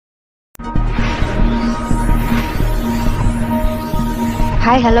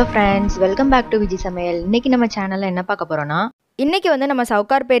Hi hello friends, welcome back to Viji Samayal. இன்னைக்கு நம்ம சேனல்ல என்ன பார்க்க போறோம்னா இன்னைக்கு வந்து நம்ம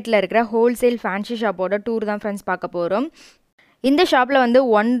சவுகார்பேட்ல இருக்கிற ஹோல்சேல் ஃபேன்சி ஷாப்போட டூர் தான் फ्रेंड्स பார்க்க போறோம். இந்த ஷாப்ல வந்து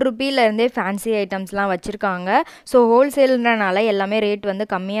 1 ரூபாயில இருந்தே ஃபேன்சி ஐட்டம்ஸ்லாம் வச்சிருக்காங்க. ஸோ ஹோல்சேல்ன்றனால எல்லாமே ரேட் வந்து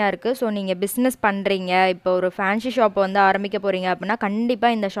கம்மியா இருக்கு. ஸோ நீங்க பிசினஸ் பண்றீங்க, இப்போ ஒரு ஃபேன்சி ஷாப் வந்து ஆரம்பிக்க போறீங்க அப்படின்னா கண்டிப்பா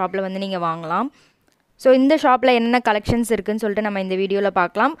இந்த ஷாப்ல வந்து நீங்க வாங்கலாம். ஸோ இந்த ஷாப்பில் என்னென்ன கலெக்ஷன்ஸ் இருக்குன்னு சொல்லிட்டு நம்ம இந்த வீடியோவில்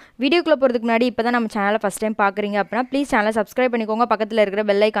பார்க்கலாம். வீடியோக்குள்ளே போகிறதுக்கு முன்னாடி இப்போ தான் நம்ம சேனலை ஃபஸ்ட் டைம் பார்க்குறீங்க அப்படின்னா ப்ளீஸ் சேனலை சப்ஸ்கிரைப் பண்ணிக்கோங்க, பக்கத்தில் இருக்கிற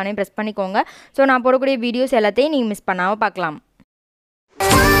பெல் ஐக்கானையும் ப்ரெஸ் பண்ணிக்கோங்க. ஸோ நான் போடக்கூடிய வீடியோஸ் எல்லாத்தையும் நீங்கள் மிஸ் பண்ணாமல் பார்க்கலாம்.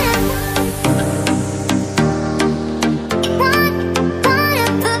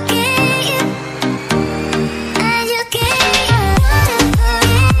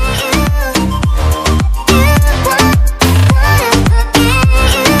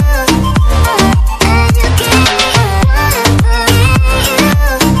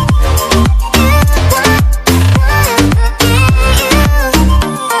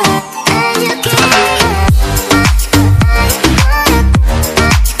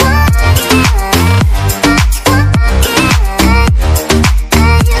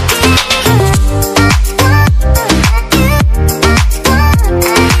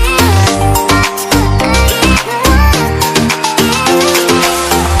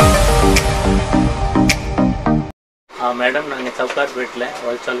 मैडम नाங்கள் சவுகார்பேட்டில்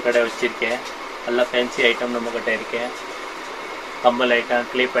ஹோல்சேல் கடை வச்சுருக்கேன். நல்லா ஃபேன்சி ஐட்டம் நம்ம கிட்ட இருக்கேன். Compel item,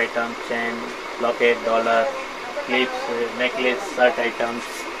 clip item, chain, locket, dollar, clips, necklace, shirt items,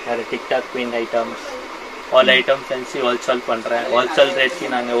 வேறு டிக்டாக் பின் items, all item fancy wholesale பண்ணுறேன். ஹோல்சேல்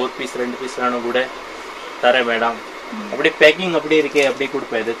ரேட்க்கு நாங்கள் ஒரு பீஸ் 2 பீஸ் வேணும் கூட தரேன் மேடம். அப்படி பேக்கிங் அப்படி இருக்கே அப்படி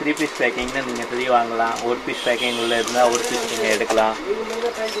கொடுப்பேன். இது 3 பீஸ் பேக்கிங்னா நீங்கள் 3 வாங்கலாம். ஒரு பீஸ் பேக்கிங் உள்ள இருந்தால் ஒரு பீஸ் நீங்கள் எடுக்கலாம்.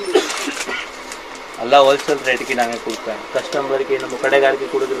 எல்லாம் ஹோல்சேல் ரேட்டுக்கு நாங்கள் கொடுப்பேன். கஸ்டமருக்கு நம்ம கடைக்காரருக்கு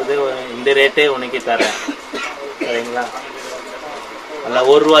கொடுக்குறது இந்த ரேட்டே உனக்கு தரேன், சரிங்களா? எல்லாம்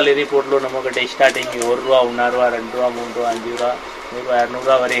 1 ரூபாலேருந்து பொருளும் நம்மக்கிட்ட ஸ்டார்டிங் 1 ரூபா, 1 ரூபா, 2 ரூபா, 3 ரூபா, 5 ரூபா, 100 ரூபா,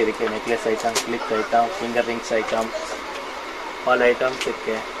 200 வரை இருக்குது. Necklace item, clip item, finger rings item, all items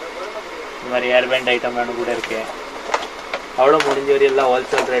இருக்கு. இந்த மாதிரி ஏர் பேண்ட் ஐட்டம் வேணும் கூட இருக்கு. அவ்வளோ முடிஞ்ச வரையும் எல்லாம்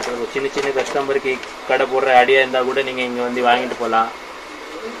ஹோல்சேல் ரேட் இருக்கும். சின்ன சின்ன கஸ்டமருக்கு கடை போடுற ஐடியா இருந்தால் கூட நீங்கள் இங்கே வந்து வாங்கிட்டு போகலாம்.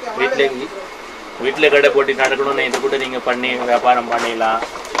 வீட்டில் கடை போட்டு நடக்கணும்னு இது கூட நீங்கள் பண்ணி வியாபாரம் பண்ணிடலாம்.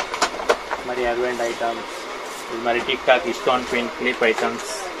 இது மாதிரி ஏர்பேண்ட் ஐட்டம்ஸ், இது மாதிரி டிக்டாக், ஸ்டோன் பின், கிளிப் ஐட்டம்ஸ்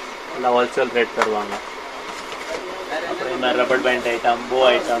எல்லாம் ஹோல்சேல் ரேட் தருவாங்க. அப்புறம் இது மாதிரி ரப்பர் பேண்ட் ஐட்டம், போ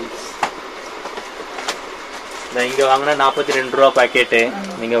ஐட்டம்ஸ் இந்த இங்கே வாங்கினா 42 ரூபா பாக்கெட்டு.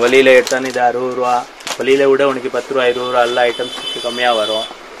 நீங்கள் வெளியில் எடுத்தாலும் இது 60 ரூபா. வெளியில் விட உனக்கு 10 ரூபா, 20 ரூபா எல்லா ஐட்டம்ஸுக்கு கம்மியாக வரும்.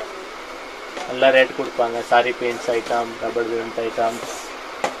 நல்லா ரேட் கொடுப்பாங்க. Sorry paints item, rubber band items,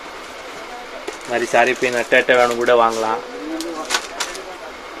 மாதிரி சாரி பின் அட்டை வேணும் கூட வாங்கலாம்.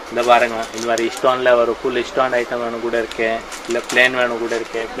 இந்த பாருங்க, இந்த மாதிரி ஸ்டோனில் ஒரு ஃபுல் ஸ்டோன் ஐட்டம் வேணும் கூட இருக்கு. இல்லை பிளேன் வேணும் கூட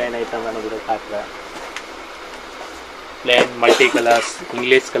இருக்கு. பிளேன் ஐட்டம் வேணும் கூட காட்டுறேன். Plane, multi colours,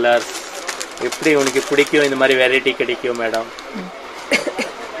 English colours, எப்படி உனக்கு பிடிக்கும் இந்த மாதிரி வெரைட்டி கிடைக்கும் மேடம்.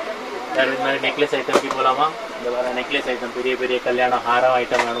 வேறு இந்த மாதிரி நெக்லஸ் ஐட்டம்க்கு போகலாமா? இந்த மாதிரி நெக்லஸ் ஐட்டம், பெரிய பெரிய கல்யாணம் ஹாரம்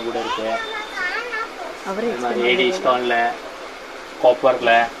ஐட்டம் வேணும் கூட இருக்கு. இந்த மாதிரி ஏடி ஸ்டோனில்,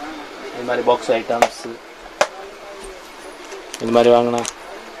 காப்பரில், இந்த மாதிரி பாக்ஸ் ஐட்டம்ஸ் இந்த மாதிரி வாங்கினா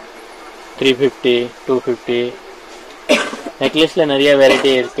 350, 250. நெக்லஸில் நிறைய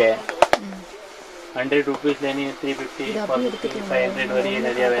வெரைட்டி இருக்கு. 100 ரூபீஸ்லேருந்து 350, 450, 500 வரையும்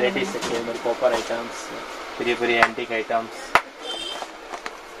நிறைய வெரைட்டிஸ் இருக்குது. இந்த மாதிரி காப்பர் ஐட்டம்ஸ், பெரிய பெரிய ஆன்டிக் ஐட்டம்ஸ்.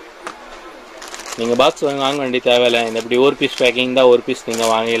 நீங்கள் பாக்ஸ் வாங்க வேண்டிய தேவையில்லை. இந்த இப்படி ஒரு பீஸ் பேக்கிங் தான், ஒரு பீஸ்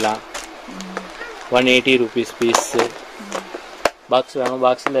நீங்கள் வாங்கிடலாம். 180 ரூபீஸ் பீஸு. பாக்ஸ் வேணும்,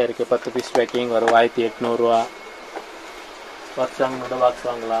 பாக்ஸில் இருக்குது. 10 பீஸ் பேக்கிங் வரும், 1800 ரூபா. பாக்ஸ் வாங்கினோட பாக்ஸ்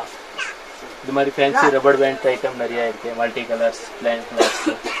வாங்கலாம். இது மாதிரி ஃபேன்சி ரப்பர் பேண்ட் ஐட்டம் நிறையா இருக்குது. Multi colours, plane colours.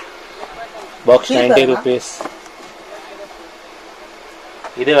 Box 90 rupees.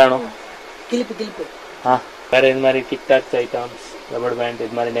 இது வேணும் வேறு இது மாதிரி டிக்டாக்ஸ் ஐட்டம்ஸ், ரப்பர் பேண்ட்,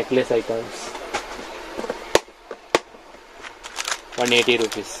 இது மாதிரி necklace items 180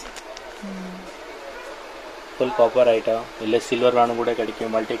 rupees. Full copper item, இல்லை சில்வர் வேணும் கூட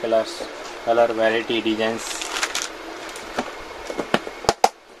கிடைக்கும். Multi colours, colour variety designs.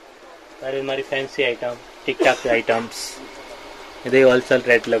 வேறு இது மாதிரி ஃபேன்சி ஐட்டம், டிக்டாக் ஐட்டம்ஸ், இதே ஹோல்சேல்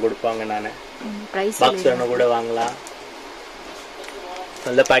ரேட்டில் கொடுப்பாங்க. நான் பாக்ஸ் வேணும் கூட வாங்கலாம்.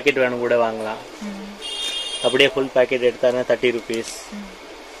 நல்ல பேக்கெட் வேணும் கூட வாங்கலாம். அப்படியே ஃபுல் பேக்கெட் எடுத்தாங்கன்னா 30 ரூபீஸ்.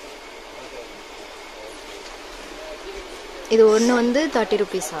 இது ஒன்று வந்து 30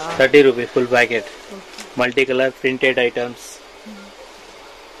 ரூபீஸா? 30 rupees full packet. Multi colour printed items,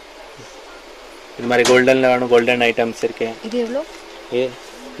 இது மாதிரி கோல்டன்ல வேணும் கோல்டன் ஐட்டம்ஸ் இருக்கு. இது எவ்வளோ? ये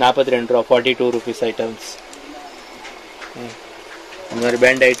 42 ரூபா 42 rupees items. இந்த மாதிரி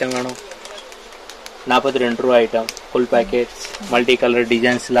பேண்ட் ஐட்டம் வேணும் 42 ரூபா item full packets multi colour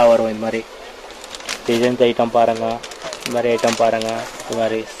டிசைன்ஸ்லாம் வரும். இந்த மாதிரி டிசைன்ஸ் ஐட்டம் பாருங்கள், இந்த மாதிரி ஐட்டம் பாருங்கள், இது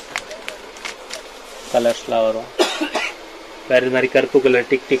மாதிரி கலர்ஸ்லாம் வரும். வேறு இது மாதிரி கருப்பு colour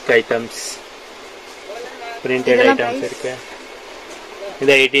tick items printed items இருக்கு.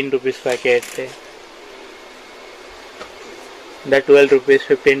 இது 18 rupees பேக்கெட். இந்த 12 rupees,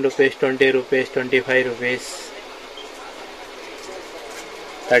 15 rupees, 20 rupees, 25 rupees,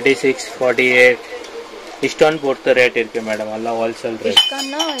 36, 48 stone பொறுத்த ரேட் இருக்கு மேடம். எல்லாம் ஹோல்சேல் ரேட்.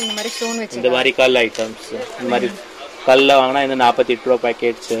 இந்த மாதிரி கல் ஐட்டம்ஸ், இந்த மாதிரி கல்ல வாங்கினா இந்த 48 ரூபா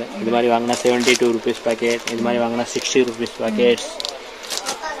பேக்கெட்ஸ், இது மாதிரி வாங்கினா 72 rupees பேக்கெட், இது மாதிரி வாங்கினா 60 rupees பேக்கெட்ஸ்.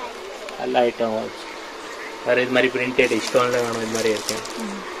 எல்லா ஐட்டம் வேறு இது மாதிரி பிரிண்டட் ஸ்டோன்ல வேணும், இது மாதிரி இருக்கு.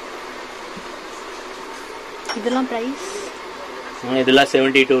 இதெல்லாம் பிரைஸ் இதெல்லாம்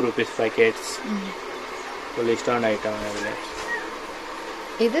 72 rupees packets full stone item.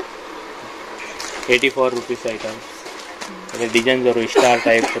 இது 84 rupees ஐட்டம்ஸ். இது டிசைன்ஸ் ஒரு ஸ்டார்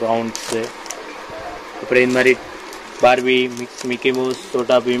டைப் ரவுண்ட்ஸ். அப்புறம் இது மாதிரி Barbie Mickey mouse,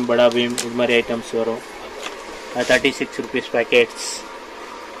 Chhota Bheem, படா பீம், இது மாதிரி ஐட்டம்ஸ் வரும். 36 rupees பேக்கெட்ஸ்.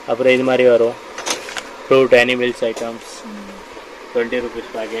 அப்புறம் இது மாதிரி வரும் fruit animals items 20 rupees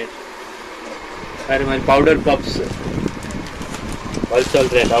packet. வேறு மாதிரி பவுடர் பப்ஸ்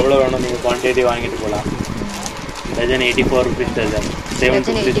ஹோல்சேல் ரேட். அவ்வளோ வேணும் நீங்கள் குவான்டிட்டி வாங்கிட்டு போகலாம். Dozen 84 rupees dozen,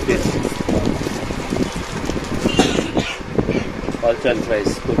 750 rupees wholesale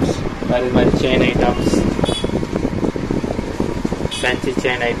price goods. வேறு இது மாதிரி chain items, fancy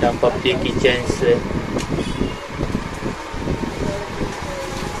chain item, பப்டி கிச்சன்ஸ்,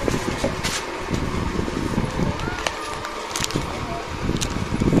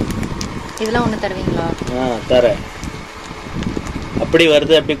 இதெல்லாம் ஒன்று தருவீங்களா? தரேன். அப்படி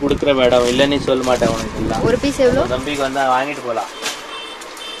வருது அப்படி கொடுக்குற மேடம், இல்லைன்னு சொல்ல மாட்டேன் உனக்கு. எல்லாம் ஒரு பீஸ் எவ்வளோ? தம்பிக்கு வந்தா வாங்கிட்டு போகலாம்.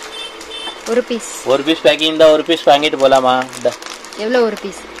 ஒரு பீஸ் பேக்கிங் தான், ஒரு பீஸ் வாங்கிட்டு போகலாமா? எவ்வளோ ஒரு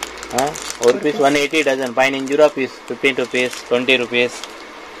பீஸ்? ஒரு பீஸ் 180 டஜன், 15 ரூபா பீஸ், 15 rupees, 20 rupees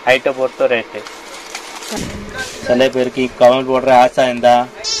ஐட்டம் பொறுத்த ரேட்டு. சில பேருக்கு கமல் போடுற ஆசை இருந்தா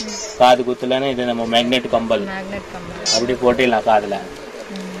காது குத்துலன்னு இது நம்ம மேக்னெட் கம்பல் அப்படி போட்டிடலாம் காதில்.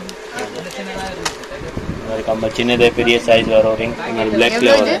 கம்பல் சின்னதே பெரிய சைஸ் வரும், ரிங் பிளாக்ல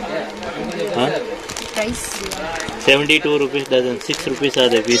வரும். 72 rupees டஜன், 6 rupees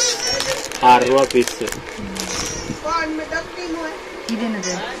ஆகுது பீஸ், 6 ரூபா பீஸ்.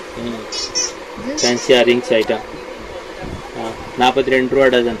 ஃபேன்சியா ரிங்ஸ் ஐட்டம் 42 ரூபா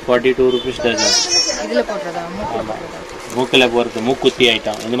டஜன், 42 rupees டஜன். ஆமாம், மூக்கில் போகிறது மூக்குத்தி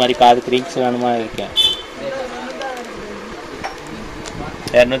ஐட்டம். இந்த மாதிரி காதுக்கு ரிங்ஸ் வேணுமா இருக்கேன்.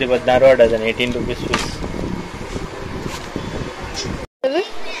 216 ரூபா டஜன், 18 rupees பீஸ்.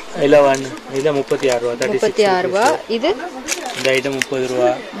 இல்லை 36 ரூபா, 36 ரூபா. இது இந்த ஐட்டம் 30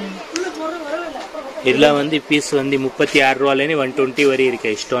 ரூபா. இதில் வந்து பீஸ் வந்து 36 ரூபாலேருந்து 120 வரை இருக்கு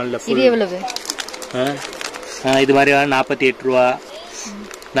ஸ்டோனில். இது எவ்வளவு? இது மாதிரி 48 ரூபா,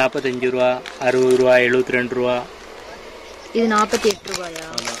 45 ரூபா, 60 ரூபா, 72 ரூபா. இது 48 ரூபாயா?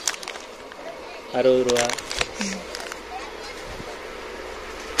 ஆமாம், 60 ரூபா.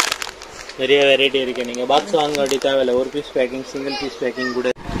 நிறைய வெரைட்டி இருக்கு. நீங்கள் பாக்ஸ் வாங்க வேண்டிய தேவையில்லை, ஒரு piece packing, single piece packing கூட.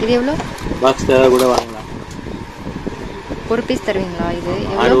 இது எவ்வளோ? பாக்ஸ் தேவை கூட வாங்கலாம். ஒரு பீஸ் தருவீங்களா? இது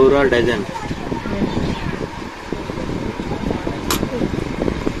 60 ரூபா dozen.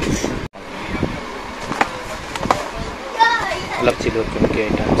 Luxury chemical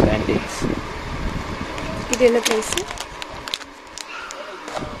items, antics. இது என்ன ப்ரைஸ்?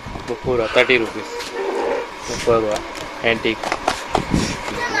 30 ரூபா, 30 rupees, 30 ரூபா. Antique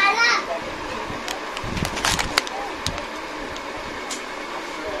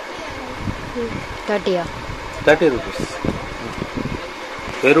 30 rupees.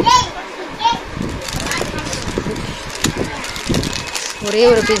 வெறும் ஒரே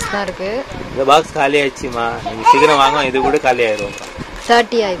ஒரு பீஸ் தான் இருக்கு. இந்த பாக்ஸ் காலி ஆயிடுச்சுமா, நீங்க சீக்கிரம் வாங்க, இது கூட காலி ஆயிரும்.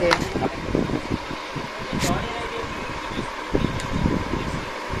 30 இது?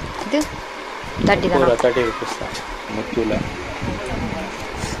 இது 30 தான். 30 rupees தான் முக்கியல.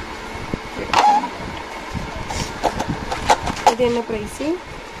 இது என்ன பிரைஸ்?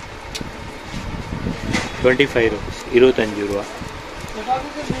 25 rupees, 25 ரூபா.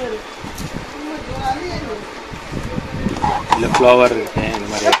 இல்லை ஃப்ளவர் இருக்கு, இந்த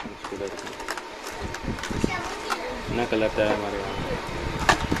மாதிரி ஐட்டம்ஸ் கூட இருக்கு. என்ன கலர் தேவை மாதிரி வாங்க.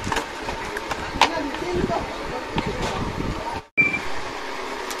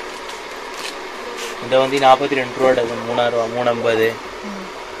 இதை வந்து 42 ரூபா டஜன், 3 ரூபா, 350.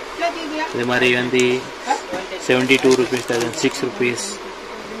 இது மாதிரி வந்து 72 rupees டஜன், 6 rupees,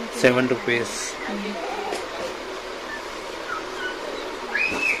 7 rupees.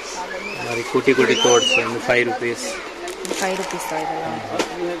 மாதிரி குட்டி குட்டி கோட்ஸ் வந்து 5 rupees. 5 rupees தான்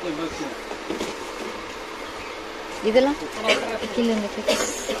இதெல்லாம்.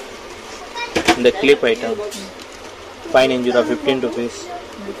 இந்த கிளிப் ஐட்டம் ஃபைன் இன்ஜூரா 15 rupees.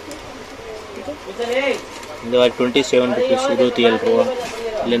 இந்த மாதிரி 27 rupees, 27 ரூபா.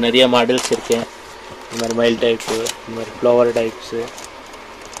 இதில் நிறைய மாடல்ஸ் இருக்கு. இந்த மாதிரி மைல் டைப்பு, இந்த மாதிரி ஃப்ளவர் டைப்ஸு,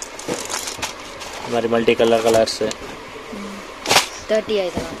 இந்த மாதிரி மல்டி கலர்ஸு 30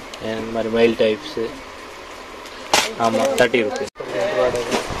 இதெல்லாம். இந்த மாதிரி மைல் டைப்ஸு. ஆமாம் 30 rupees.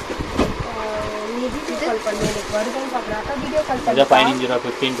 இது ஃபைன் இன்ஜூரா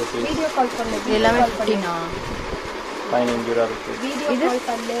 15 rupees. எல்லாமே 15 ஃபைன் இன்ஜூரா rupees.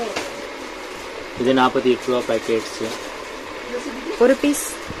 இது 48 ரூபா பேக்கெட்ஸு. ஒரு பீஸ்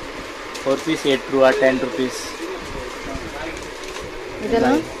 8 ரூபா, 10 rupees.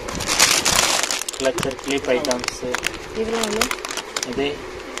 இதெல்லாம் கிளச்சர் கிளிப் ஐட்டம்ஸு. இதெல்லாம் எவ்வளோ? இது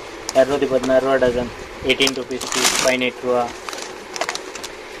 216 ரூபா டசன், 18 rupees பீஸ். ஃபைன் 8 ரூபா,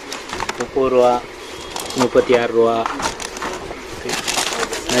 30 ரூபா, 36 ரூபா.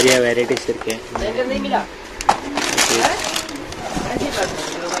 நிறைய வெரைட்டிஸ் இருக்கு.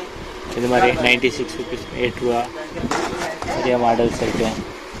 இது மாதிரி 96 rupees, 8 ரூபா. நிறைய மாடல்ஸ் இருக்கு.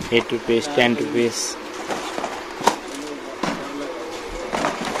 8 rupees, 10 rupees.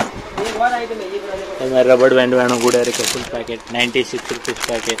 இது மாதிரி ரப்பர் பேண்ட் வேணும் கூட இருக்கு. Full packet 96 rupees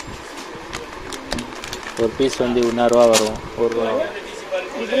packet. ஒரு பீஸ் வந்து 1 ரூபா வரும், 1 ரூபா.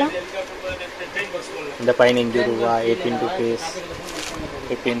 இந்த 15 ரூபா, 18 rupees,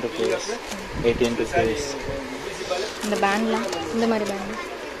 15 rupees, 18 rupees. இந்த பேண்ட்லாம் இந்த மாதிரி பேண்ட்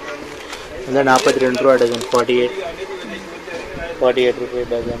இந்த 42 ரூபா dozen, 48 rupees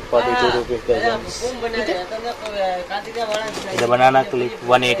dozen, 42 rupees dozen. இந்த பனானா கிளிப்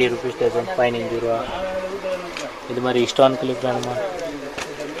 180 rupees டஜன், 15 ரூபா. இது மாதிரி ஸ்டோன் கிளிப் வேணுமா?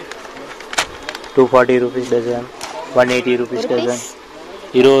 240 rupees டஜன், 180 rupees டஜன்,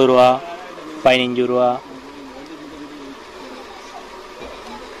 20 ரூபா, 15 ரூபா.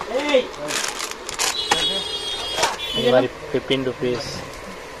 இது மாதிரி 15 rupees.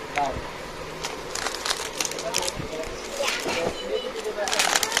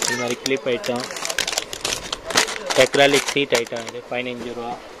 இது மாதிரி clip item, acrylic seat item. இது 15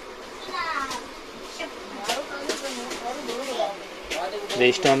 ரூபா. இந்த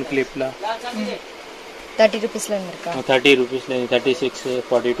ஸ்டோன் கிளிப்ல 30 rupeesல இருக்கா? 30 rupeesல 36,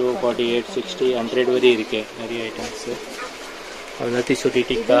 42, 48, 60, 100 வரை இருக்கு. நிறைய ஐட்டம்ஸ். நத்தி சுட்டி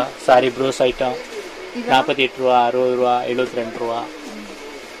டிக்கா, சாரி ப்ரோஸ் ஐட்டம் 48 ரூபா, 60 ரூபா, 72 ரூபா.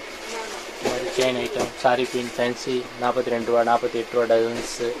 செயின் ஐட்டம், சாரி பின் ஃபேன்சி 42 ரூபா, 48 ரூபா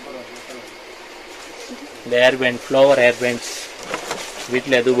டசன்ஸ். இந்த ஏர் பேண்ட், ஃப்ளவர் ஏர் பேண்ட்ஸ்.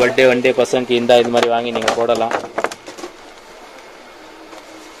 வீட்டில் எதுவும் பர்த்டே வண்டே பசங்க இருந்தால் இது மாதிரி வாங்கி நீங்கள் போடலாம்.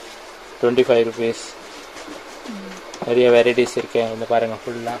 25 rupees. நிறைய வெரைட்டிஸ் இருக்கேன். இந்த பாருங்கள்,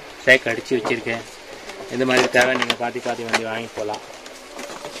 ஃபுல்லாக ஷேக் அடித்து வச்சுருக்கேன். இந்த மாதிரி தேவை நீங்கள் பார்த்து வந்து வாங்கி போகலாம்.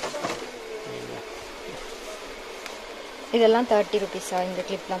 இதெல்லாம் 30 rupees-ஆ? இந்த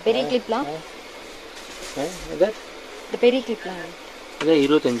கிளிப்லாம், பெரிய கிளிப்லாம்? இந்த பெரிய கிளிப்லாம் இது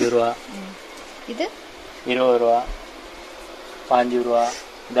 25 ரூபா. இது 20 ரூபா, 5 ரூபா.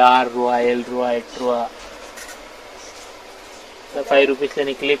 இந்த 6 ரூபா, 7 ரூபா, 8 ரூபா. 5 rupeesல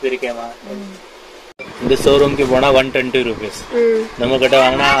நீ கிளிப் இருக்கேம்மா. இந்த ஷோரூம்க்கு போனால் 120 rupees. நம்ம கிட்ட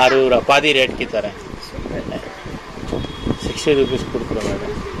வாங்கினா 60 ரூபா. பாதி ரேட்க்கு தரேன். 60 rupees கொடுக்குறோம்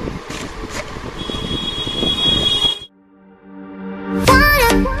மேடம்.